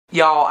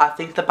Y'all, I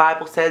think the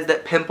Bible says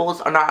that pimples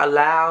are not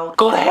allowed.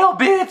 Go to hell,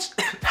 bitch!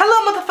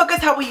 Hello, motherfuckers.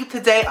 How are you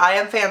today? I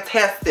am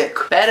fantastic.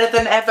 Better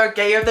than ever,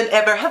 gayer than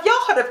ever. Have y'all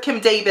heard of Kim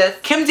Davis?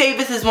 Kim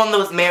Davis is one of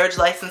those marriage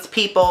license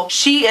people.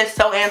 She is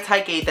so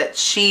anti-gay that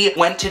she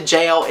went to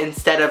jail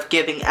instead of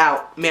giving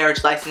out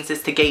marriage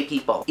licenses to gay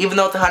people. Even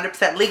though it's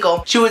 100%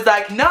 legal, she was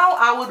like, no,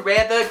 I would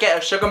rather get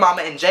a sugar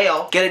mama in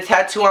jail, get a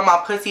tattoo on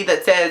my pussy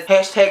that says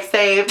hashtag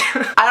saved.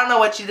 I don't know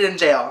what she did in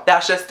jail.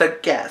 That's just a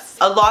guess.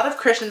 A lot of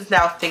Christians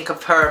now think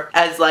of her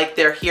as like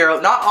their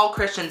hero. Not all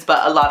Christians,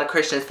 but a lot of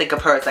Christians think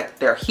of her as like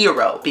their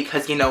hero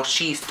because, you know,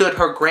 she stood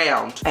her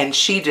ground and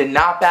she did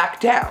not back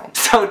down.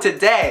 So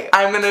today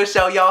I'm gonna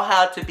show y'all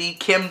how to be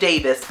Kim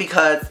Davis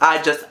because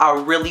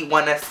I really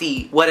want to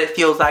see what it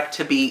feels like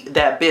to be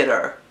that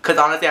bitter. Cause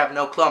honestly, I have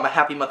no clue. I'm a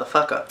happy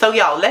motherfucker. So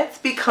y'all, let's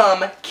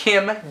become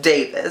Kim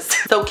Davis.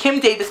 So Kim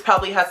Davis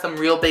probably has some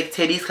real big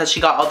titties because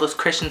she got all those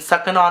Christians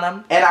sucking on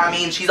them. And I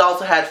mean, she's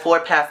also had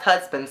 4 past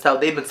husbands, so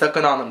they've been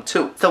sucking on them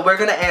too. So we're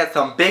gonna add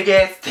some big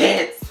ass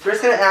tits. We're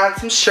just gonna add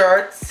some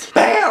shirts.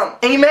 Bam!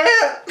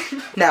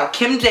 Amen! Now,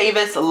 Kim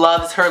Davis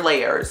loves her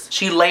layers.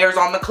 She layers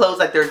on the clothes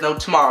like there's no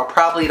tomorrow,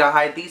 probably to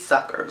hide these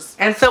suckers.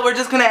 And so we're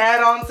just gonna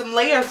add on some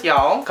layers,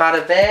 y'all. Got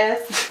a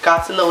vest,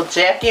 got a little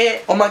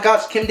jacket. Oh my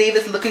gosh, Kim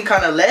Davis looking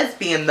kind of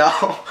lesbian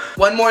though.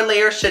 One more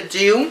layer should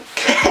do.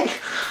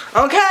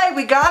 Okay,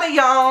 we got it,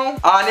 y'all.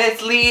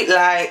 Honestly,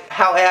 like,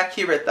 how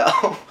accurate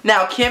though.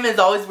 Now, Kim is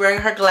always wearing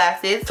her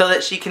glasses so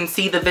that she can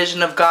see the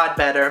vision of God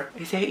better.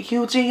 Is it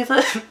you,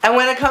 Jesus? And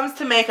when it comes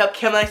to makeup,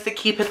 Kim likes to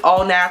keep it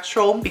all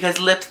natural because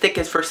lipstick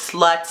is for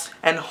sluts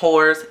and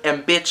whores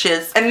and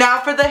bitches. And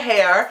now for the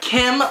hair,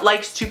 Kim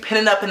likes to pin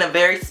it up in a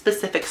very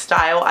specific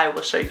style. I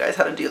will show you guys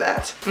how to do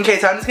that. Okay,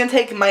 so I'm just gonna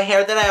take my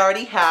hair that I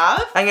already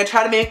have. I'm gonna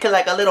try to make it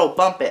like a little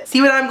bump it. See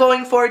what I'm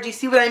going for? Do you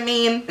see what I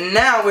mean? And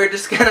now we're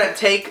just gonna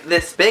take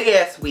this big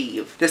ass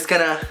weave. Just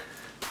gonna,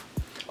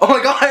 oh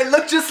my god, I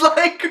look just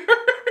like her.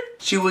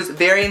 She was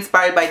very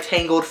inspired by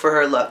Tangled for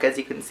her look, as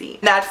you can see.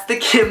 That's the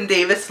Kim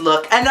Davis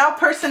look. And now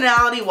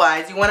personality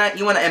wise, you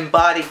wanna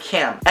embody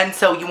Kim. And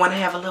so you wanna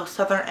have a little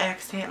southern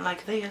accent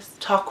like this.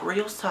 Talk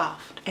real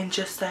soft and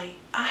just say,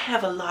 I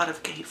have a lot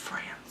of gay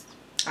friends.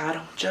 I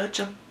don't judge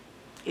them.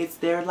 It's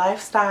their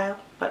lifestyle,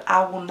 but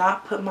I will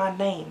not put my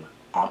name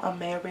on a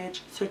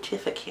marriage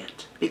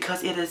certificate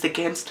because it is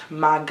against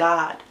my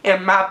God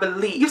and my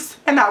beliefs,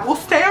 and I will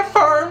stand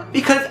firm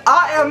because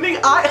I am the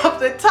eye of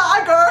the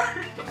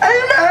tiger.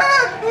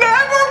 Amen.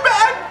 Never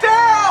back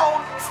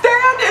down.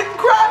 Stand in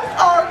Christ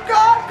our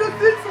God because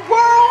this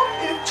world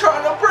is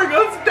trying to bring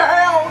us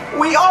down.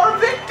 We are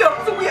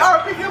victims. We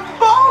are being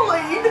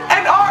bullied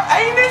and our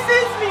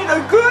anuses need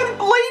a good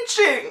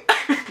bleaching.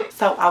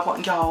 So I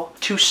want y'all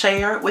to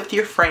share with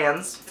your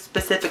friends,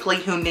 specifically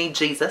who need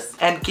Jesus,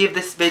 and give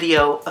this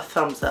video a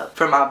thumbs up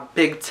for my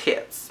big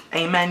tits.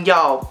 Amen,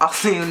 y'all. I'll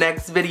see you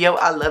next video.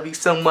 I love you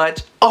so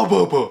much. Oh,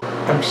 boo.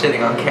 I'm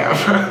shitting on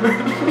camera.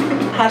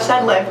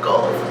 Hashtag life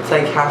goals. It's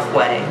like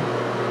halfway.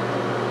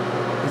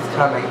 It's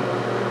coming.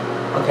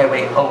 Okay,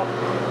 wait. Oh.